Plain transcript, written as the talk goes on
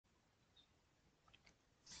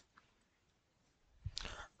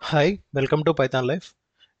Hi welcome to Python life.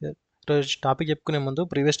 ఈరోజు topic చెప్పుకునే ముందు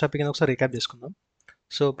ప్రీవియస్ టాపిక్ కింద ఒకసారి రీక్యాప్ చేసుకుందాం.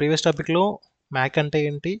 సో ప్రీవియస్ టాపిక్లో మ్యాక్ అంటే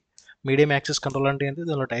ఏంటి, మీడియం యాక్సెస్ కంట్రోల్ అంటే ఏంటి,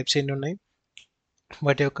 దానిలో టైప్స్ ఎన్ని ఉన్నాయి,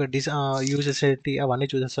 వాటి యొక్క యూజెస్ ఏంటి అవన్నీ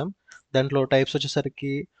చూసేసాం. దాంట్లో టైప్స్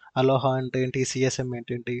వచ్చేసరికి అలోహా అంటే ఏంటి, సిఎస్ఎం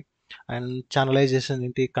ఏంటి అండ్ ఛానలైజేషన్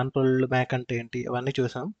ఏంటి, కంట్రోల్డ్ మ్యాక్ అంటే ఏంటి అవన్నీ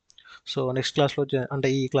చూసాం. సో నెక్స్ట్ క్లాస్లో అంటే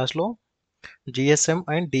ఈ క్లాస్లో జిఎస్ఎం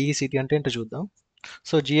అండ్ డిఈసిటి అంటే ఏంటో చూద్దాం.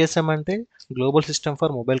 సో జిఎస్ఎం అంటే global system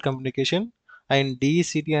for mobile communication and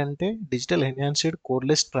డిఈసిటి అంటే డిజిటల్ ఎన్హాన్స్డ్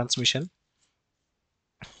కోడ్లెస్ ట్రాన్స్మిషన్.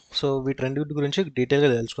 సో వీటి రెండింటి గురించి డీటెయిల్గా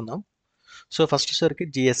తెలుసుకుందాం. సో ఫస్ట్ సరికి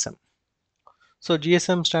GSM. So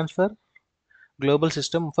GSM stands for global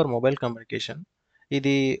system for mobile communication.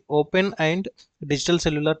 ఇది open and digital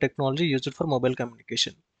cellular technology used for mobile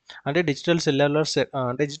communication. అంటే digital cellular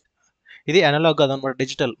అంటే ఇది అనలాగ్ కాదనమాట,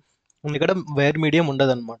 డిజిటల్. ఇక్కడ వైర్ మీడియం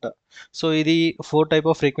ఉండదన్నమాట. సో ఇది 4 టైప్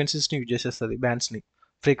ఆఫ్ ఫ్రీక్వెన్సీస్ని యూజ్ చేసేస్తుంది,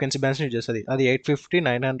 ఫ్రీక్వెన్సీ బ్యాండ్స్ని యూజ్ చేస్తుంది. అది 850,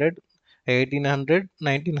 900, 1800,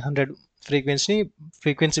 1900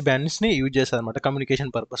 ఫ్రీక్వెన్సీ బ్యాండ్స్ని యూజ్ చేస్తుంది అనమాట కమ్యూనికేషన్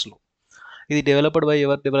పర్పస్లో. ఇది ఎవరు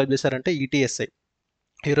డెవలప్ చేశారంటే ఈటీఎస్ఐ,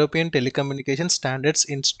 యూరోపియన్ టెలికమ్యూనికేషన్ స్టాండర్డ్స్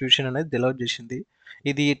ఇన్స్టిట్యూషన్ అనేది డెవలప్ చేసింది.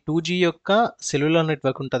 ఇది 2G యొక్క సెల్యులార్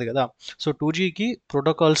నెట్వర్క్ ఉంటుంది కదా, సో 2Gకి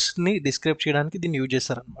ప్రోటోకాల్స్ని డిస్క్రైబ్ చేయడానికి దీన్ని యూజ్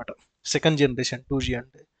చేస్తారనమాట. సెకండ్ జనరేషన్ 2G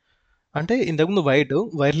అంటే ఇంతకుముందు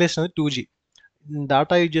వైర్లెస్ అనేది 2G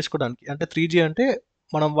డాటా యూజ్ చేసుకోవడానికి, అంటే 3G అంటే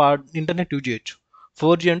మనం ఇంటర్నెట్ యూజ్ చేయొచ్చు,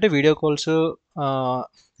 4G అంటే వీడియో కాల్స్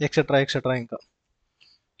ఎక్సెట్రా ఎక్సెట్రా. ఇంకా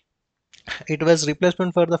it was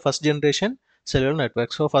replacement for the first generation cellular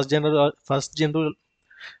network. So first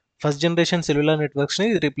generation cellular నెట్వర్క్స్ని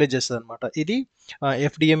replace చేస్తుంది అనమాట. ఇది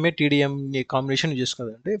ఎఫ్డిఎంఏ టీడీఎం కాంబినేషన్ యూజ్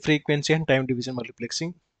చేసుకోవాలి, అంటే frequency and time division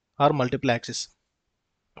multiplexing are multiple access.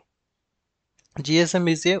 GSM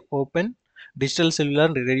is a open digital cellular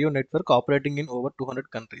radio network operating in over 200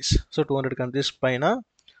 countries. So 200 countries పైన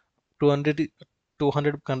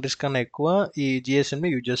 200 countries కన్నా ఎక్కువ ఈ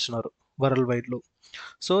జిఎస్ఎంని use చేస్తున్నారు వరల్డ్ వైడ్లో.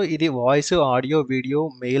 సో ఇది voice, audio, video,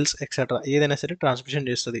 mails etcetera ఏదైనా సరే transmission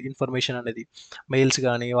చేస్తుంది information అనేది. మెయిల్స్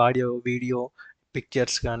కానీ, ఆడియో, వీడియో,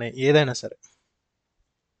 పిక్చర్స్ కానీ ఏదైనా సరే.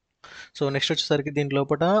 సో నెక్స్ట్ వచ్చేసరికి దీని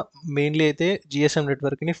లోపల మెయిన్లీ అయితే జిఎస్ఎం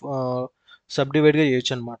నెట్వర్క్ని సబ్ డివైడ్గా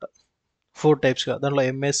చేయొచ్చు అనమాట 4 టైప్స్గా. దాంట్లో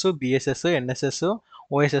ఎంఎస్, బిఎస్ఎస్, ఎన్ఎస్ఎస్,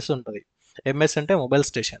 ఓఎస్ఎస్ ఉంటుంది. ఎంఎస్ అంటే మొబైల్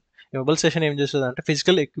స్టేషన్. ఈ మొబైల్ స్టేషన్ ఏం చేస్తుంది అంటే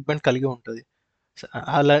ఫిజికల్ ఎక్విప్మెంట్ కలిగి ఉంటుంది.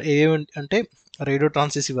 అలా అంటే రేడియో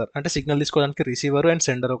ట్రాన్స్రిసీవర్ అంటే సిగ్నల్ తీసుకోవడానికి రిసీవర్ అండ్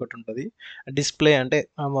సెండర్ ఒకటి ఉంటుంది. డిస్ప్లే అంటే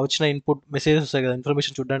వచ్చిన ఇన్పుట్ మెసేజెస్ వస్తాయి కదా,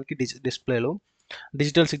 ఇన్ఫర్మేషన్ చూడడానికి డిస్ప్లేలో.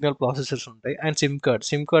 డిజిటల్ సిగ్నల్ ప్రాసెసర్స్ ఉంటాయి. అండ్ సిమ్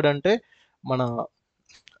కార్డ్ అంటే మన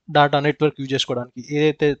డాటా నెట్వర్క్ యూజ్ చేసుకోవడానికి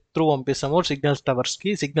ఏదైతే త్రూ పంపిస్తామో సిగ్నల్స్ టవర్స్కి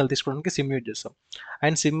సిగ్నల్ తీసుకోవడానికి సిమ్ యూజ్ చేస్తాం.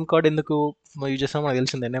 అండ్ సిమ్ కార్డ్ ఎందుకు యూజ్ చేస్తామో మనకు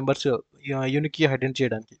తెలిసిందే, నెంబర్స్ యూనిక్గా ఐడెంటిఫై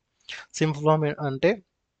చేయడానికి. సింపుల్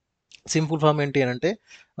ఫామ్ ఏంటి అని అంటే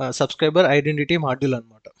సబ్స్క్రైబర్ ఐడెంటిటీ మాడ్యూల్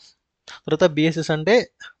అనమాట. తర్వాత బిఎస్ఎస్ అంటే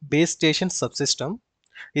బేస్ స్టేషన్ సబ్ సిస్టమ్.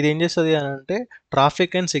 ఇది ఏం చేస్తుంది అని అంటే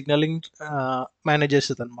ట్రాఫిక్ అండ్ సిగ్నలింగ్ మేనేజ్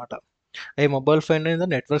చేస్తుంది అనమాట. ఏ mobile phone in the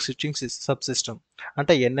network switching sub system.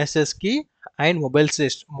 అంటే ఎన్ఎస్ఎస్కి అండ్ మొబైల్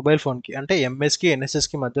ఫోన్కి, అంటే ఎంఎస్కి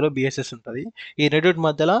ఎన్ఎస్ఎస్కి మధ్యలో బిఎస్ఎస్ ఉంటుంది. ఈ రెండింటి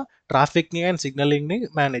మధ్యలో ట్రాఫిక్ని అండ్ సిగ్నలింగ్ని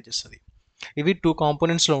మేనేజ్ చేస్తుంది. ఇవి 2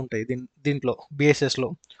 కాంపోనెంట్స్లో ఉంటాయి దీంట్లో బిఎస్ఎస్లో.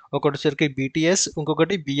 ఒకటి వచ్చరికి బీటీఎస్,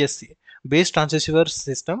 ఇంకొకటి బిఎస్సి, బేస్ ట్రాన్స్రిసీవర్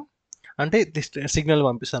సిస్టమ్, అంటే సిగ్నల్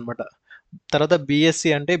పంపిస్తుంది అనమాట. తర్వాత బిఎస్సి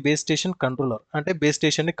అంటే బేస్ స్టేషన్ కంట్రోలర్, అంటే బేస్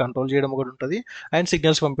స్టేషన్ని కంట్రోల్ చేయడం ఒకటి ఉంటుంది అండ్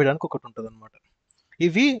సిగ్నల్స్ పంపించడానికి ఒకటి ఉంటుంది అనమాట.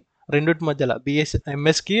 ఇవి రెండింటి మధ్యలో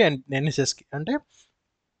ఎంఎస్కి అండ్ ఎన్ఎస్ఎస్కి, అంటే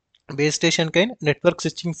బేస్ స్టేషన్కి అండ్ నెట్వర్క్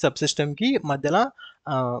స్విచ్చింగ్ సబ్ సిస్టమ్కి మధ్యలో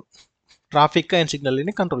ట్రాఫిక్ అండ్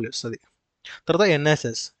సిగ్నల్ని కంట్రోల్ చేస్తుంది. తర్వాత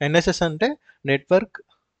ఎన్ఎస్ఎస్ అంటే network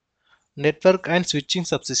and switching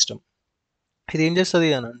sub system. ఇది ఏం చేస్తుంది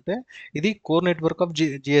అని అంటే ఇది కోర్ నెట్వర్క్ ఆఫ్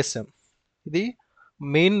జిఎస్ఎం. ఇది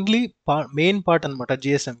మెయిన్ పార్ట్ అనమాట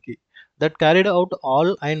జిఎస్ఎంకి. That carried out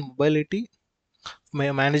all and mobility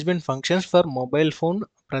management functions for mobile phone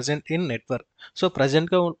present in network. So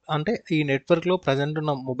ప్రజెంట్గా అంటే ఈ నెట్వర్క్లో ప్రజెంట్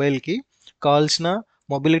ఉన్న మొబైల్కి కావాల్సిన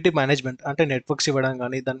మొబిలిటీ మేనేజ్మెంట్, అంటే నెట్వర్క్స్ ఇవ్వడం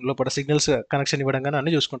కానీ, దాని లోపల సిగ్నల్స్ కనెక్షన్ ఇవ్వడం కానీ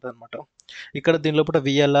అన్నీ చూసుకుంటుంది అనమాట. ఇక్కడ దీని లోపల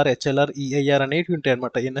విఎల్ఆర్, హెచ్ఎల్ఆర్, ఈఐఆర్ అనేవి ఉంటాయి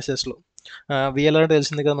అనమాట ఎన్ఎస్ఎస్లో. విఎల్ఆర్ అంటే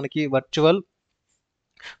తెలిసింది కదా మనకి,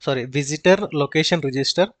 visitor location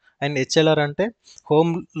register. And HLR అంటే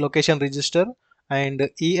home location register. And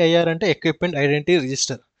EIR అంటే ఎక్విప్మెంట్ ఐడెంటిటీ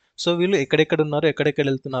రిజిస్టర్. సో వీళ్ళు ఎక్కడెక్కడ ఉన్నారు, ఎక్కడెక్కడ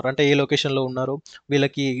వెళ్తున్నారు, అంటే ఏ లొకేషన్లో ఉన్నారు,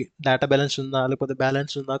 వీళ్ళకి డేటా బ్యాలెన్స్ ఉందా, లేకపోతే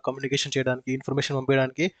బ్యాలెన్స్ ఉందా, కమ్యూనికేషన్ చేయడానికి, ఇన్ఫర్మేషన్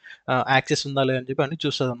పంపించడానికి యాక్సెస్ ఉందా లేదని చెప్పి అన్ని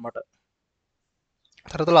చూస్తుంది అనమాట.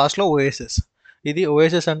 తర్వాత లాస్ట్లో ఓఎస్ఎస్. ఇది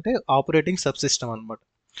ఓఎస్ఎస్ అంటే ఆపరేటింగ్ సబ్ సిస్టమ్ అనమాట.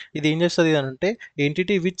 ఇది ఏం చేస్తుంది అని అంటే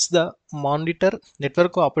entity which the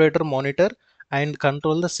network operator monitor and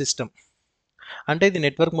control the system. అంటే ఇది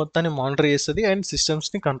నెట్వర్క్ మొత్తాన్ని మానిటర్ చేస్తుంది అండ్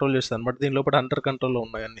సిస్టమ్స్ని కంట్రోల్ చేస్తుంది అనమాట. దీని లోపల అండర్ కంట్రోల్లో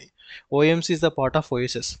ఉన్నాయన్నీ. OMC is the part of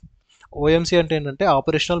OSS. OMC అంటే ఏంటంటే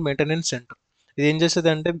ఆపరేషనల్ మెయింటెనెన్స్ సెంటర్. ఇది ఏం చేస్తుంది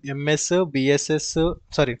అంటే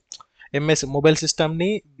ఎంఎస్ మొబైల్ సిస్టమ్ని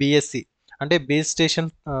బిఎస్సి అంటే base station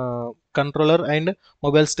controller and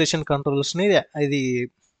mobile station కంట్రోలర్స్ని ఇది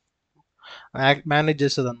మేనేజ్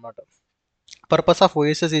చేస్తుంది అనమాట. Purpose of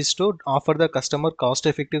OSS is to offer the customer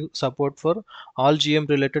cost-effective support for all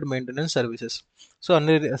GM-related maintenance services. So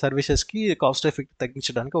అన్ని సర్వీసెస్కి కాస్ట్ ఎఫెక్ట్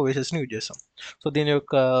తగ్గించడానికి ఓఎస్ఎస్ని యూజ్ చేస్తాం. సో దీని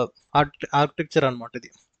యొక్క ఆర్కిటెక్చర్ అనమాట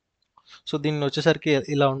ఇది. సో దీన్ని వచ్చేసరికి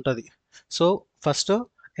ఇలా ఉంటుంది. So first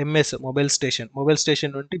MS mobile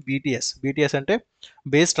station నుండి బీటీఎస్ అంటే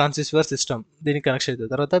బేస్ ట్రాన్సిస్టర్ సిస్టమ్ దీనికి కనెక్షన్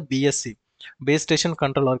అవుతుంది. తర్వాత బిఎస్సి బేస్ స్టేషన్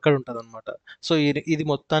కంట్రోల్ అక్కడ ఉంటుంది అనమాట. సో ఇది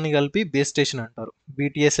మొత్తాన్ని కలిపి బేస్ స్టేషన్ అంటారు.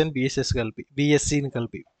 బీటీఎస్ అండ్ బిఎస్ఎస్ కలిపి బిఎస్సిని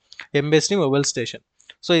కలిపి ఎంబెస్ని మొబైల్ స్టేషన్.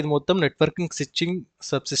 సో ఇది మొత్తం నెట్వర్కింగ్ స్విచ్చింగ్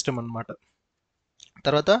సబ్ సిస్టమ్ అనమాట.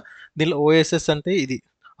 తర్వాత దీనిలో ఓఎస్ఎస్ అంటే ఇది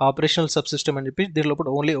ఆపరేషనల్ సబ్ సిస్టమ్ అని చెప్పి దీని లోపల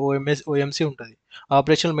ఓన్లీ ఓఎంసీ ఉంటుంది.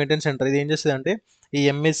 ఆపరేషనల్ మెయింటెనెన్స్ సెంటర్ ఇది ఏం చేస్తుంది అంటే ఈ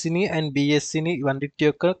ఎంఎస్సిని అండ్ బిఎస్సిని ఇవన్నిటి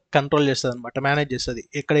యొక్క కంట్రోల్ చేస్తుంది అనమాట, మేనేజ్ చేస్తుంది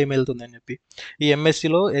ఎక్కడ ఏమి వెళ్తుంది అని చెప్పి. ఈ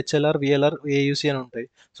ఎంఎస్సిలో హెచ్ఎల్ఆర్ విఎల్ఆర్ ఏయుసి అని ఉంటాయి.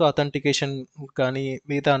 సో అథెంటికేషన్ కానీ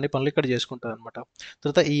మిగతా అన్ని పనులు ఇక్కడ చేసుకుంటుంది అనమాట.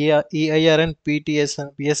 తర్వాత ఈఐఆర్ అండ్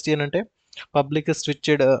పిఎస్టిఎన్ అంటే పబ్లిక్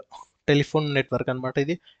స్విచ్డ్ టెలిఫోన్ నెట్వర్క్ అనమాట.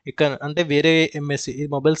 ఇది ఇక్కడ అంటే వేరే ఎంఎస్సి ఇది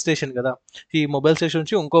మొబైల్ స్టేషన్ కదా, ఈ మొబైల్ స్టేషన్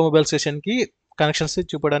నుంచి ఇంకో మొబైల్ స్టేషన్కి కనెక్షన్స్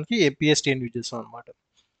చూపడానికి పిఎస్టిఎన్ యూజ్ చేస్తాం అనమాట.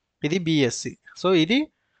 ఇది బిఎస్సి. సో ఇది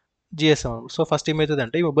జిఎస్ఎం. సో ఫస్ట్ ఏమవుతుంది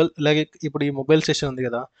అంటే ఈ మొబైల్ ఇలాగే ఇప్పుడు ఈ మొబైల్ స్టేషన్ ఉంది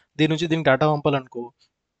కదా, దీని నుంచి దీనికి డేటా పంపాలనుకో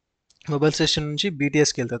మొబైల్ స్టేషన్ నుంచి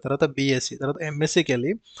బీటీఎస్కి వెళ్తారు, తర్వాత బిఎస్సి, తర్వాత ఎంఎస్సికి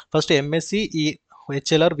వెళ్ళి ఫస్ట్ ఎంఎస్సి ఈ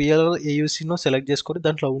హెచ్ఎల్ఆర్ విఎల్ఆర్ ఏయూసీను సెలెక్ట్ చేసుకొని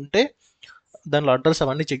దాంట్లో అడ్రస్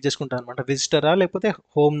అవన్నీ చెక్ చేసుకుంటాను అనమాట. విజిటరా లేకపోతే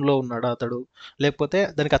హోమ్లో ఉన్నాడా అతడు, లేకపోతే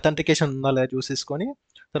దానికి అథెంటికేషన్ ఉందా లేదా చూసేసుకొని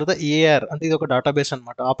తర్వాత ఏఆర్ అంటే ఇది ఒక డేటాబేస్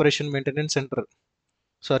అనమాట, operation maintenance centre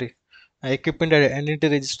equipment identity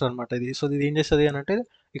register అనమాట ఇది. సో ఇది ఏం చేస్తుంది అని అంటే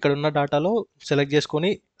ఇక్కడ ఉన్న డేటాలో సెలెక్ట్ చేసుకొని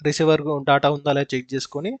రిసీవర్ డేటా ఉందా లేదా చెక్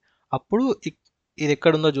చేసుకొని అప్పుడు ఇది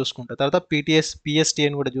ఎక్కడ ఉందో చూసుకుంటా. తర్వాత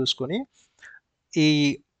పిఎస్టిఎన్ కూడా చూసుకొని ఈ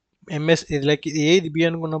ఎంఎస్ ఇది లైక్ ఏది బి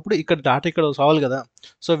అనుకున్నప్పుడు ఇక్కడ డేటా ఇక్కడ కావాలి కదా,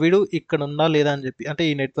 సో వీడు ఇక్కడ ఉందా లేదా అని చెప్పి అంటే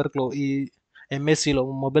ఈ నెట్వర్క్లో ఈ ఎంఎస్సిలో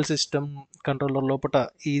మొబైల్ సిస్టమ్ కంట్రోలర్ లోపల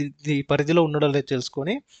ఈ పరిధిలో ఉండడం లేదు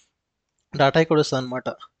తెలుసుకొని డేటా ఇక్కడ వస్తుంది అనమాట.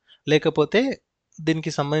 లేకపోతే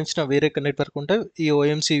దీనికి సంబంధించిన వేరే నెట్వర్క్ ఉంటే ఈ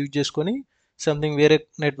ఓఎంసీ యూజ్ చేసుకొని సంథింగ్ వేరే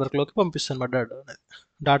నెట్వర్క్లోకి పంపిస్తుంది అనమాట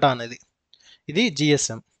డేటా అనేది. ఇది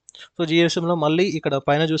జిఎస్ఎం. సో జిఎస్ఎంలో మళ్ళీ ఇక్కడ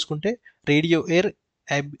పైన చూసుకుంటే radio air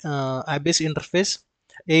abyss interface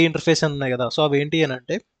interface అని ఉన్నాయి కదా, సో అవి ఏంటి అని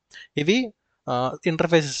అంటే ఇవి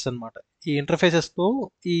ఇంటర్ఫేసెస్ అనమాట. ఈ ఇంటర్ఫేసెస్తో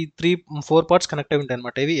ఈ 4 పార్ట్స్ కనెక్ట్ అయి ఉంటాయి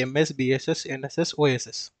అనమాట. ఇవి MS BSS NSS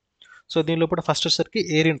OSS. So దీనిలో కూడా ఫస్ట్ వచ్చేసరికి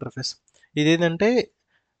ఎయిర్ ఇంటర్ఫేస్. ఇది ఏంటంటే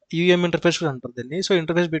యూఎం ఇంటర్ఫేస్ కూడా అంటారు దీన్ని. So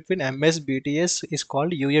interface between MS BTS is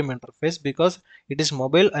called UM interface because it is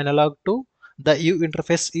mobile analogue to the you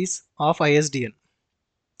interface is of ISDN.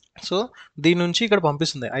 So దీని నుంచి ఇక్కడ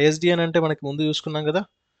పంపిస్తుంది. ఐఎస్డిఎన్ అంటే మనకి ముందు చూసుకున్నాం కదా,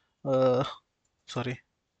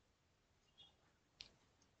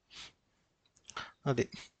 అది.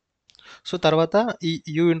 సో తర్వాత ఈ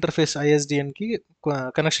యూ ఇంటర్ఫేస్ ఐఎస్డిఎన్కి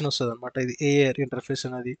కనెక్షన్ వస్తుంది అనమాట. ఇది ఏఆర్ ఇంటర్ఫేస్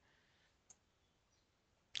అనేది.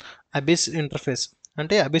 అబిస్ ఇంటర్ఫేస్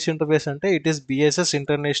అంటే it is BSS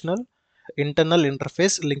internal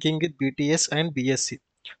interface linking with BTS and BSc.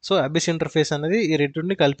 So abyss interface అనేది ఈ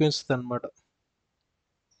రెండింటిని కలిపి ఉంచుతుంది అనమాట.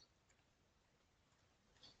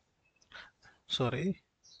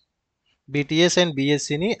 BTS and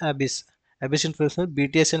బిఎస్సిని abyss interface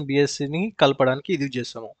BTS and బిఎస్సిని కలపడానికి ఇది యూజ్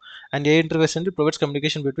చేస్తాము. అండ్ ఏ ఇంటర్ఫేస్ అంటే provides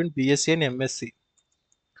communication between BSc and MSc.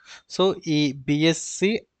 So ఈ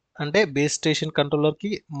బిఎస్సి అంటే బేస్ స్టేషన్ కంట్రోలర్కి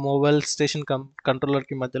మొబైల్ స్టేషన్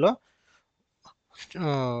కంట్రోలర్కి మధ్యలో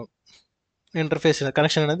ఇంటర్ఫేస్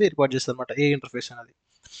కనెక్షన్ అనేది ఏర్పాటు చేస్తుంది అనమాట, ఏ ఇంటర్ఫేస్ అనేది.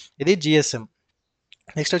 ఇది జిఎస్ఎం.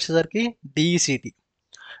 నెక్స్ట్ వచ్చేసరికి డిఈసిటి.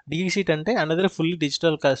 డిఈసిటి అంటే another fully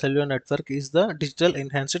digital cellular network is the digital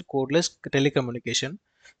enhanced కోడ్లెస్ telecommunication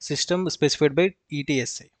system specified by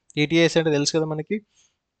ఈటీఎస్ఐ. ఈటీఎస్ఐ అంటే తెలుసు కదా మనకి,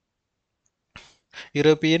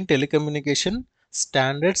 యూరోపియన్ టెలికమ్యూనికేషన్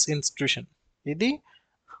స్టాండర్డ్స్ ఇన్స్టిట్యూషన్. ఇది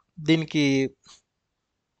దీనికి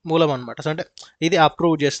మూలం అనమాట. సో అంటే ఇది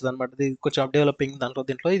అప్రూవ్ చేస్తుంది అనమాట. ఇది కొంచెం డెవలపింగ్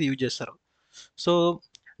దీంట్లో ఇది యూజ్ చేస్తారు. సో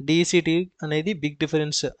డిఈసిటి అనేది బిగ్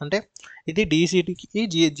డిఫరెన్స్ అంటే ఇది డిఈసిటికి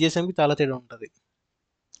జిఎస్ఎంకి చాలా తేడా ఉంటుంది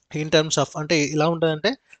ఇన్ టర్మ్స్ ఆఫ్. అంటే ఇలా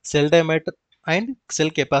ఉంటుందంటే cell diameter and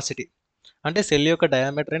cell capacity. అంటే సెల్ యొక్క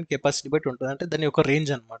డయామీటర్ అండ్ కెపాసిటీ బట్టి ఉంటుంది, అంటే దాని యొక్క రేంజ్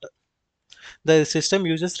అనమాట. The system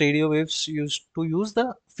uses radio waves use the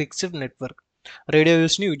fixed network. Radio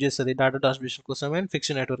వేవ్స్ని use చేస్తుంది డేటా ట్రాన్స్మిషన్ కోసం అండ్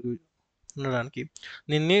ఫిక్స్డ్ నెట్వర్క్ ఉండడానికి.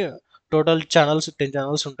 దీన్ని టోటల్ ఛానల్స్ 10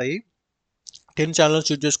 ఛానల్స్ ఉంటాయి. 10 ఛానల్స్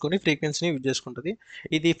చూజ్ చేసుకొని ఫ్రీక్వెన్సీని యూజ్ చేసుకుంటుంది.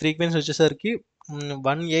 ఇది ఫ్రీక్వెన్సీ వచ్చేసరికి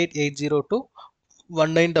 1880 టు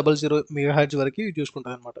 1900 మెగాహెర్ట్జ్ వరకు యూజ్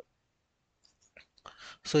చేసుకుంటుంది అనమాట.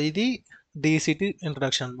 సో ఇది డిసిటి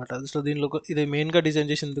ఇంట్రడక్షన్ అనమాట. సో దీనిలో ఇది మెయిన్గా డిజైన్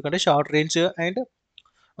చేసింది ఎందుకంటే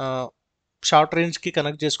షార్ట్ రేంజ్కి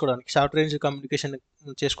కనెక్ట్ చేసుకోవడానికి, షార్ట్ రేంజ్ కమ్యూనికేషన్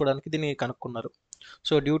చేసుకోవడానికి దీన్ని కనుక్కున్నారు.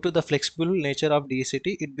 So due to the flexible nature of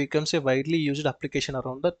DCT it becomes a widely used application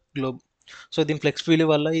around the globe. So దీని ఫ్లెక్సిబిలిటీ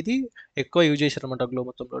వల్ల ఇది ఎక్కువ యూజ్ చేశారు అనమాట గ్లోబ్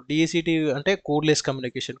మొత్తంలో. డిసిటి అంటే కోడ్లెస్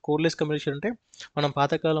కమ్యూనికేషన్. కోడ్లెస్ కమ్యూనికేషన్ అంటే మనం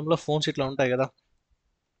పాతకాలంలో ఫోన్స్ ఇట్లా ఉంటాయి కదా,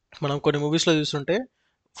 మనం కొన్ని మూవీస్లో చూస్తుంటే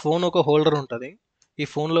ఫోన్ ఒక హోల్డర్ ఉంటుంది. ఈ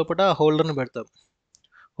ఫోన్ లోపల హోల్డర్ని పెడతాం.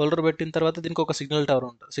 హోల్డర్ పెట్టిన తర్వాత దీనికి ఒక సిగ్నల్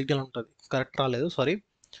ఉంటుంది. కరెక్ట్ రాలేదు, సారీ.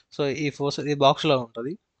 సో ఈ బాక్స్ లాగా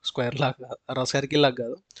ఉంటుంది, స్క్వేర్ లాగా, సర్కిల్ లాగా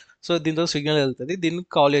కాదు. సో దీంతో సిగ్నల్ వెళ్తుంది, దీన్ని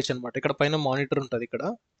కాల్ చేయొచ్చు అనమాట. ఇక్కడ పైన మానిటర్ ఉంటుంది,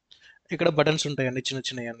 ఇక్కడ బటన్స్ ఉంటాయండి, చిన్న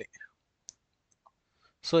చిన్నవి.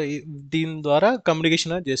 సో దీని ద్వారా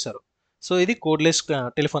కమ్యూనికేషన్ చేస్తారు. సో ఇది కోడ్లెస్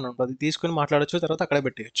టెలిఫోన్ ఉంటుంది, తీసుకొని మాట్లాడచ్చు, తర్వాత అక్కడే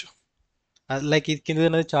పెట్టేయచ్చు. లైక్ ఇది కింద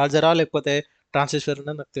అనేది చార్జరా లేకపోతే ట్రాన్సిస్టర్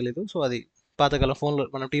అనేది నాకు తెలియదు. సో అది పాతకాలం ఫోన్లో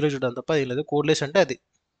మనం టీవీలో చూడడం తప్ప ఏం లేదు. కోడ్లెస్ అంటే అది.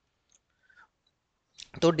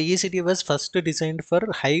 So DECT was first designed for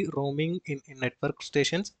high roaming in network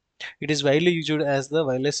stations. It is widely used as the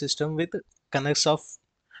wireless system with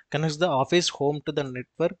connects the office home to the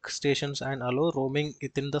network stations and allow roaming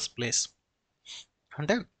within the place.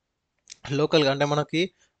 అంటే లోకల్గా అంటే మనకి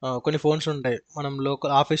కొన్ని phones ఉంటాయి, మనం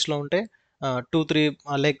local ఆఫీస్లో ఉంటే 2-3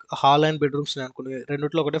 like hall and bedrooms అనుకుని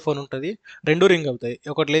రెండిట్లో ఒకటే ఫోన్ ఉంటుంది, రెండు రింగ్ అవుతాయి.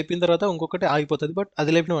 ఒకటి లేపిన తర్వాత ఇంకొకటి ఆగిపోతుంది. బట్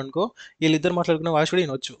అది లేపినాం అనుకో వీళ్ళిద్దరు మాట్లాడుకునే వాయిస్ కూడా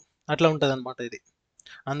వినొచ్చు. అట్లా ఉంటుంది అనమాట ఇది.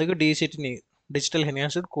 అందుకే DCTని డిజిటల్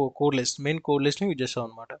ఎన్హాన్స్డ్ మెయిన్ కోడ్లెస్ని యూజ్ చేస్తాం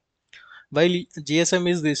అనమాట. While GSM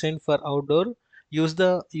is design for outdoor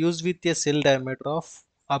use with a cell diameter of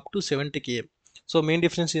up to 70 km. So main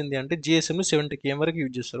difference ఏంటి అంటే GSMని 70 km వరకు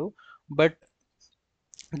యూజ్ చేస్తారు, బట్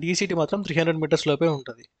DCT మాత్రం 300 మీటర్స్ లోపే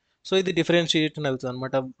ఉంటుంది. సో ఇది డిఫరెన్షియేషన్ అవుతుంది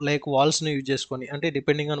అనమాట. లైక్ వాల్స్ని యూజ్ చేసుకొని, అంటే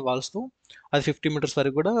డిపెండింగ్ ఆన్ వాల్స్తో అది 50 మీటర్స్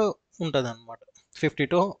వరకు కూడా ఉంటుంది అనమాట. 50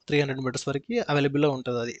 to 300 మీటర్స్ వరకు అవైలబుల్లో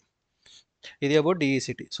ఉంటుంది అది. ఇది అబౌట్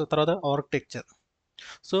DECT. సో తర్వాత architecture.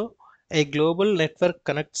 So a global network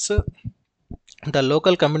connects the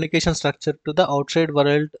local communication structure to the outside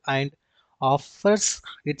world and offers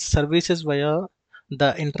its services via the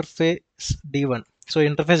interface D1. So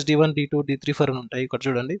interface D1, D2, D3, 4 అని ఉంటాయి. ఇక్కడ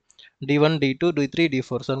చూడండి, D1, D2, D3,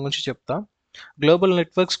 D4. So దాని గురించి చెప్తా. Global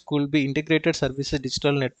networks కుల్ B integrated services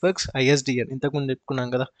digital networks, ISDN. ఇంతకుముందు చెప్పుకున్నాం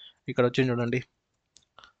కదా, ఇక్కడ వచ్చింది చూడండి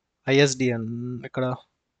ISDN.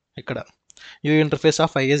 ఇక్కడ యూ ఇంటర్ఫేస్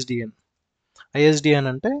ఆఫ్ ISDN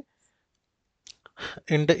అంటే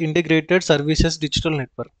integrated services digital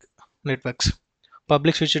networks,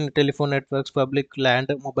 public switch telephone networks, public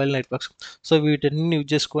land mobile networks. So వీటన్ని use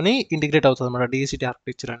చేసుకొని ఇంటిగ్రేట్ అవుతుంది అనమాట DCT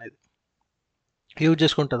ఆర్కిటెక్చర్ అనేది యూజ్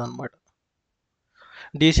చేసుకుంటుంది అనమాట.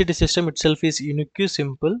 DCT system it self is unique,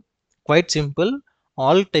 quite simple.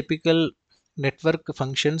 All typical network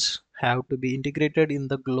functions have to be integrated in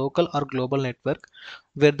the local or global network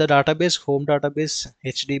where the database, home database,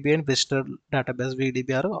 HDB and visitor database, VDB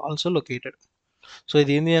are also located. So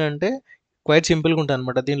ఇది ఏంటి అని అంటే quiet సింపుల్గా ఉంటుంది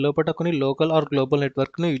అనమాట. దీని లోపల కొన్ని లోకల్ ఆర్ గ్లోబల్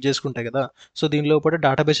నెట్వర్క్ను యూజ్ చేసుకుంటాయి కదా. సో దీని లోపల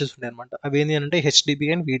డేటాబేసెస్ ఉంటాయి అనమాట. అవి ఏంటి అంటే HDB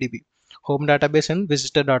and VDB, home database and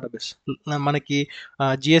visitor database. మనకి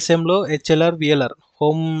GSMలో HLR, VLR,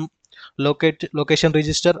 home location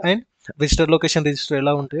register and visitor location register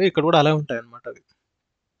ఎలా ఉంటాయో ఇక్కడ కూడా అలా ఉంటాయి అనమాట అవి.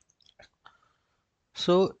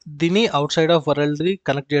 సో దీన్ని అవుట్ సైడ్ ఆఫ్ వరల్డ్కి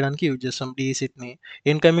కనెక్ట్ చేయడానికి యూజ్ చేస్తాం DECTని.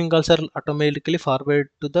 Incoming calls are automatically forward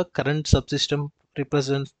to the current sub system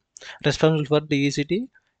responsible for DECT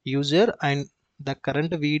user and the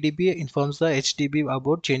current VDB informs the HDB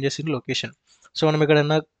about changes in location. So మనం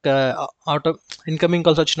ఎక్కడైనా incoming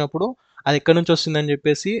calls వచ్చినప్పుడు అది ఎక్కడి నుంచి వస్తుందని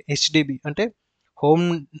చెప్పేసి HDB అంటే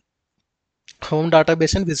home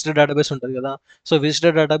database and visitor database ఉంటుంది కదా. సో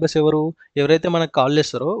విజిటర్ డేటాబేస్ ఎవరైతే మనకు కాల్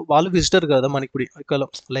చేస్తారో వాళ్ళు విజిటర్ కదా మనకి. ఇప్పుడు ఇక్కడ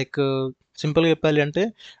లైక్ సింపుల్గా చెప్పాలి అంటే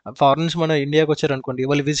ఫారెన్ నుంచి మన ఇండియాకి వచ్చారనుకోండి,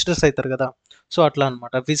 వాళ్ళు విజిటర్స్ అవుతారు కదా. సో అట్లా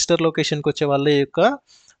అనమాట. విజిటర్ లొకేషన్కి వచ్చే వాళ్ళ యొక్క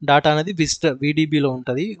డేటా అనేది VDBలో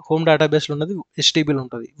ఉంటుంది, హోమ్ డేటాబేస్లో ఉన్నది HDBలో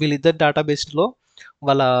ఉంటుంది. వీళ్ళిద్దరు డేటాబేస్లో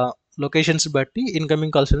వాళ్ళ లొకేషన్స్ బట్టి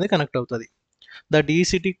ఇన్కమింగ్ కాల్స్ అనేది కనెక్ట్ అవుతుంది. The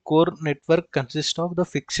DECT core network consists of the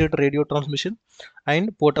fixed radio transmission and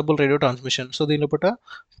portable radio transmission. So దీని లోపల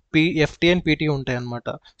FT అండ్ PT ఉంటాయి అనమాట.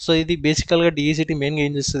 సో ఇది బేసికల్గా DECT మెయిన్గా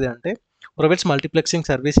ఏం చేస్తుంది అంటే ప్రొవైడ్స్ మల్టీప్లెక్సింగ్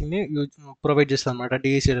సర్వీసింగ్ని ప్రొవైడ్ చేస్తుంది అనమాట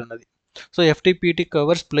DECT అన్నది. So FT, PT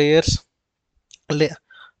cover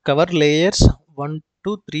layers 1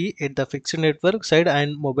 to 3 at the fixed network side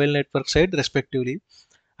and mobile network side respectively.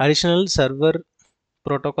 Additional server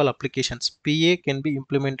protocol applications PA can be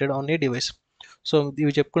implemented on a device. So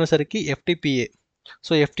ఇవి చెప్పుకునేసరికి FTPA.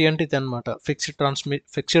 So FT అంటే ఇది అనమాట,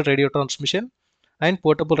 fixed radio transmission and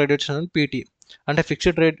portable radio transmission. PT అంటే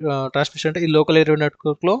fixed transmission అంటే ఈ local area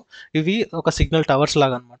నెట్వర్క్లో ఇవి ఒక సిగ్నల్ టవర్స్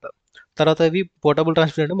లాగా అనమాట. తర్వాత ఇవి పోర్టబుల్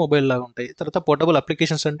ట్రాన్స్మిషన్ అంటే మొబైల్ లాగా ఉంటాయి. తర్వాత పోర్టబుల్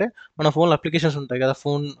అప్లికేషన్స్ అంటే మన ఫోన్లో అప్లికేషన్స్ ఉంటాయి కదా,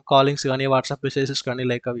 ఫోన్ కాలింగ్స్ కానీ వాట్సాప్ మెసేజెస్ కానీ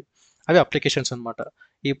లైక్ అవి అప్లికేషన్స్ అనమాట.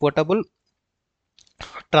 ఈ పోర్టబుల్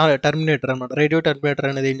టర్మినేటర్ అనమాట, రేడియో టర్మినేటర్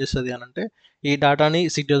అనేది ఏం చేస్తుంది అని అంటే ఈ డేటాని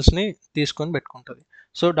సిగ్నల్స్ని తీసుకొని పెట్టుకుంటుంది.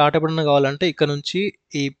 సో డేటా ఎప్పుడన్నా కావాలంటే ఇక్కడ నుంచి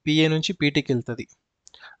ఈ PA నుంచి PTకి వెళ్తుంది.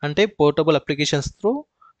 అంటే portable applications through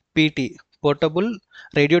PT, portable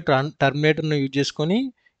radio టర్మినేటర్ను use చేసుకొని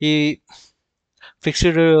ఈ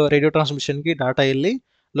ఫిక్స్డ్ రేడియో ట్రాన్స్మిషన్కి డేటా వెళ్ళి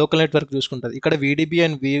లోకల్ నెట్వర్క్ చూసుకుంటుంది. ఇక్కడ VDB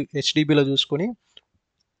అండ్ HDBలో చూసుకొని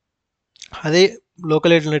అదే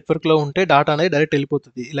లోకల్ నెట్వర్క్లో ఉంటే డేటా అనేది డైరెక్ట్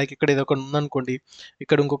వెళ్ళిపోతుంది. లైక్ ఇక్కడ ఇది ఒకటి ఉందనుకోండి,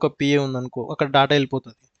 ఇక్కడ ఇంకొక PA ఉందనుకో, అక్కడ డేటా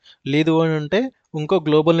వెళ్ళిపోతుంది. లేదు అని అంటే ఇంకో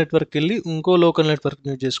గ్లోబల్ నెట్వర్క్ వెళ్ళి ఇంకో లోకల్ నెట్వర్క్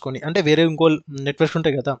యూజ్ చేసుకొని, అంటే వేరే ఇంకో నెట్వర్క్స్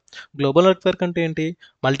ఉంటాయి కదా. గ్లోబల్ నెట్వర్క్ అంటే ఏంటి,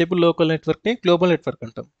 మల్టిపుల్ లోకల్ నెట్వర్క్ని గ్లోబల్ నెట్వర్క్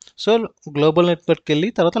అంటాం. సో గ్లోబల్ నెట్వర్క్ వెళ్ళి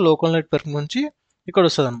తర్వాత లోకల్ నెట్వర్క్ నుంచి ఇక్కడ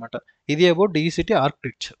వస్తుంది అనమాట. ఇది about DCT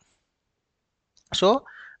architecture. So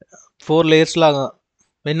 4 layers లాగా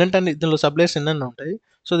ఏంటంటే దీనిలో సబ్ లేయర్స్ ఎన్నెన్న ఉంటాయి.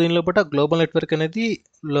 సో దీనిలో పాటు గ్లోబల్ నెట్వర్క్ అనేది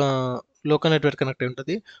లోకల్ నెట్వర్క్ కనెక్ట్ అయి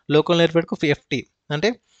ఉంటుంది. లోకల్ నెట్వర్క్ FT అంటే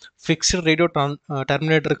ఫిక్స్డ్ రేడియో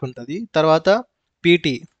టర్మినేటర్కి ఉంటుంది. తర్వాత PT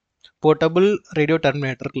పోర్టబుల్ రేడియో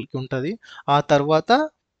టర్మినేటర్కి ఉంటుంది. ఆ తర్వాత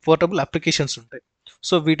పోర్టబుల్ అప్లికేషన్స్ ఉంటాయి.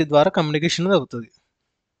 సో వీటి ద్వారా కమ్యూనికేషన్ అవుతుంది.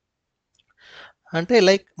 అంటే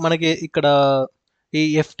లైక్ మనకి ఇక్కడ ఈ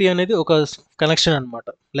FT అనేది ఒక కనెక్షన్ అనమాట.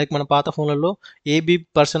 లైక్ మన పాత ఫోన్లలో AB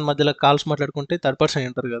పర్సన్ మధ్యలో కాల్స్ మాట్లాడుకుంటే థర్డ్ పర్సన్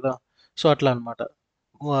వింటారు కదా. సో అట్లా అనమాట.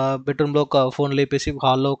 బెడ్రూమ్లో ఒక ఫోన్ లేపేసి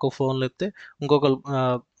హాల్లో ఒక ఫోన్ లేపితే ఇంకొక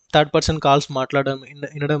థర్డ్ పర్సన్ కాల్స్ మాట్లాడడం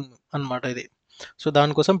వినడం అనమాట ఇది. సో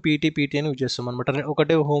దానికోసం PT అని యూజ్ చేస్తాం అనమాట.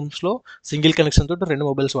 ఒకటే హోమ్స్లో సింగిల్ కనెక్షన్ తోటి 2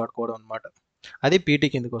 మొబైల్స్ వాడుకోవడం అనమాట. అది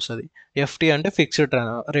PT కిందకి వస్తుంది. FT అంటే ఫిక్స్డ్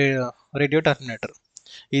రేడియో టర్మినేటర్.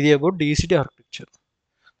 ఇది అబౌట్ DCT ఆర్కిటెక్చర్.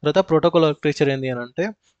 తర్వాత ప్రోటోకాల్ ఆర్కిటెక్చర్ ఏంటి అని అంటే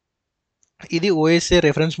ఇది OSA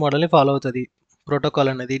రెఫరెన్స్ మోడల్ని ఫాలో అవుతుంది. ప్రోటోకాల్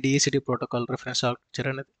అనేది DCT ప్రోటోకాల్ రెఫరెన్స్ ఆర్కిటెక్చర్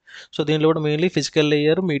అనేది. సో దీనిలో కూడా mainly physical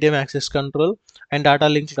layer, medium access control and data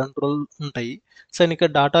link control ఉంటాయి. సో ఇక్కడ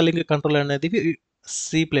డేటా లింక్ కంట్రోల్ అనేది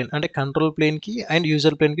C ప్లేన్ అంటే కంట్రోల్ ప్లేన్కి అండ్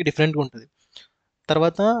యూజర్ ప్లేన్కి డిఫరెంట్గా ఉంటుంది.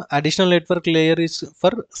 తర్వాత additional network layer is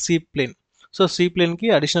for C plane. So C ప్లేన్కి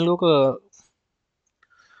అడిషనల్గా ఒక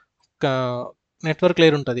నెట్వర్క్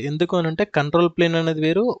లేయర్ ఉంటుంది. ఎందుకు అని అంటే కంట్రోల్ ప్లేన్ అనేది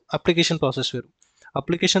వేరు, అప్లికేషన్ ప్రాసెస్ వేరు.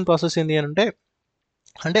 అప్లికేషన్ ప్రాసెస్ ఏంటి అని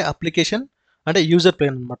అంటే అప్లికేషన్ అంటే యూజర్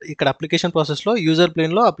ప్లేన్ అనమాట. ఇక్కడ అప్లికేషన్ ప్రాసెస్లో యూజర్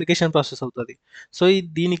ప్లేన్లో అప్లికేషన్ ప్రాసెస్ అవుతుంది. సో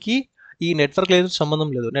దీనికి ఈ నెట్వర్క్ లేయర్ సంబంధం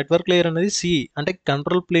లేదు. నెట్వర్క్ లేయర్ అనేది C అంటే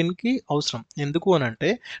కంట్రోల్ ప్లేన్కి అవసరం. ఎందుకు అని అంటే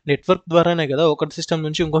నెట్వర్క్ ద్వారానే కదా ఒక సిస్టమ్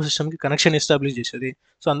నుంచి ఇంకో సిస్టమ్కి కనెక్షన్ ఎస్టాబ్లిష్ చేసేది.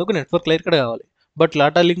 సో అందుకు నెట్వర్క్ లేయర్ ఇక్కడ కావాలి. బట్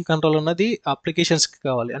డేటా లింక్ కంట్రోల్ అన్నది అప్లికేషన్స్కి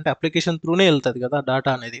కావాలి. అంటే అప్లికేషన్ త్రూనే వెళ్తుంది కదా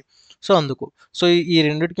డేటా అనేది. సో అందుకు సో ఈ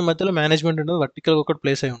రెండింటికి మధ్యలో మేనేజ్మెంట్ అనేది వర్టికల్ ఒకటి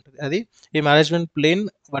ప్లేస్ అయి ఉంటుంది. అది ఈ management plane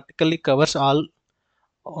vertically covers all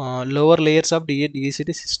lower layers of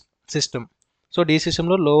DCT system. So D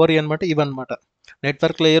సిస్టంలో లోవర్ అనమాట ఇవన్నమాట.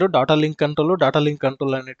 Network layer, data link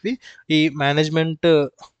control అనేటివి ఈ మేనేజ్మెంట్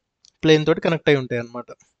ప్లేన్ తోటి కనెక్ట్ అయి ఉంటాయి అన్నమాట.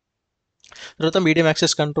 తర్వాత medium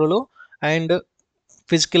access control and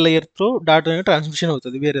physical layer through data అనేది ట్రాన్స్మిషన్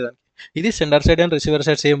అవుతుంది వేరే దానికి. ఇది sender side and receiver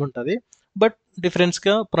side same ఉంటుంది, బట్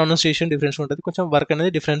డిఫరెన్స్గా ప్రొనౌన్సియేషన్ డిఫరెన్స్గా ఉంటుంది. కొంచెం వర్క్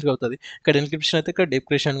అనేది డిఫరెన్స్గా అవుతుంది. ఇక్కడ ఎన్క్రిప్షన్ అయితే ఇక్కడ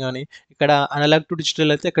డిక్రిప్షన్ కానీ, ఇక్కడ అనలాగ్ టు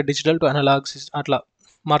డిజిటల్ అయితే ఇక్కడ డిజిటల్ టు అనలాగ్ అట్లా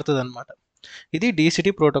మారుతుంది అనమాట. ఇది DCT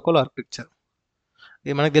ప్రోటోకాల్ ఆర్కిటెక్చర్.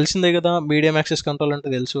 ఇది మనకు తెలిసిందే కదా. మీడియం యాక్సెస్ కంట్రోల్ అంటే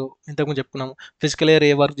తెలుసు, ఇంతకుముందు చెప్పుకున్నాము. ఫిజికల్ లేయర్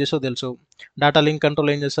ఏ వర్క్ చేసో తెలుసు, డేటా లింక్ కంట్రోల్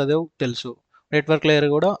ఏం చేస్తుందో తెలుసు, నెట్వర్క్ లేయర్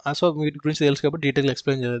కూడా. సో వీటి గురించి తెలుసు కాబట్టి డీటెయిల్గా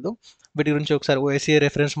ఎక్స్ప్లెయిన్ చేయలేదు. వీటి గురించి ఒకసారి OSA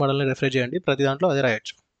రెఫరెన్స్ మోడల్ని రెఫర్ చేయండి, ప్రతి దాంట్లో అదే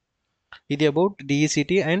రాయొచ్చు. ఇది అబౌట్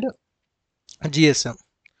DCT అండ్ GSM.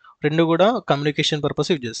 రెండు కూడా కమ్యూనికేషన్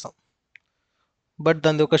పర్పస్ యూజ్ చేస్తాం. బట్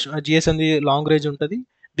దాని ఒక GSMది లాంగ్ రేంజ్ ఉంటుంది,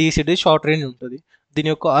 DCT షార్ట్ రేంజ్ ఉంటుంది. దీని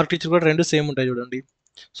యొక్క ఆర్కిటెక్చర్ కూడా రెండు సేమ్ ఉంటాయి చూడండి.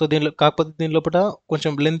 సో దీనిలో కాకపోతే దీని లోపల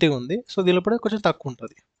కొంచెం లెంతీగా ఉంది, సో దీని లోపల కొంచెం తక్కువ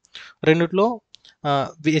ఉంటుంది. రెండిట్లో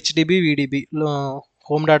HDB VDB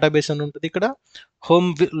హోమ్ డేటాబేస్ అని ఉంటుంది, ఇక్కడ హోమ్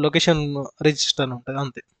లొకేషన్ రిజిస్టర్ అని ఉంటుంది,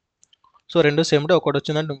 అంతే. సో రెండు సేమ్ అంటే ఒకటి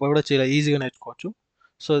వచ్చిందంటే ఇంకొకటి కూడా చాలా ఈజీగా నేర్చుకోవచ్చు.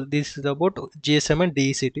 So this is about GSM and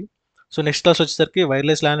DCT. So next class వచ్చేసరికి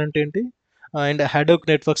వైర్లెస్ ల్యాన్ అంటే ఏంటి అండ్ హడోప్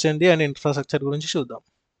నెట్వర్క్స్ ఏంటి అండ్ ఇన్ఫ్రాస్ట్రక్చర్ గురించి చూద్దాం.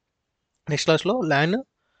 నెక్స్ట్ క్లాస్లో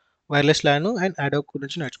వైర్లెస్ ల్యాన్ అండ్ హడోప్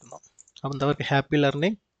గురించి నేర్చుకుందాం. అంతవరకు హ్యాపీ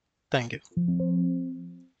లెర్నింగ్. Thank you.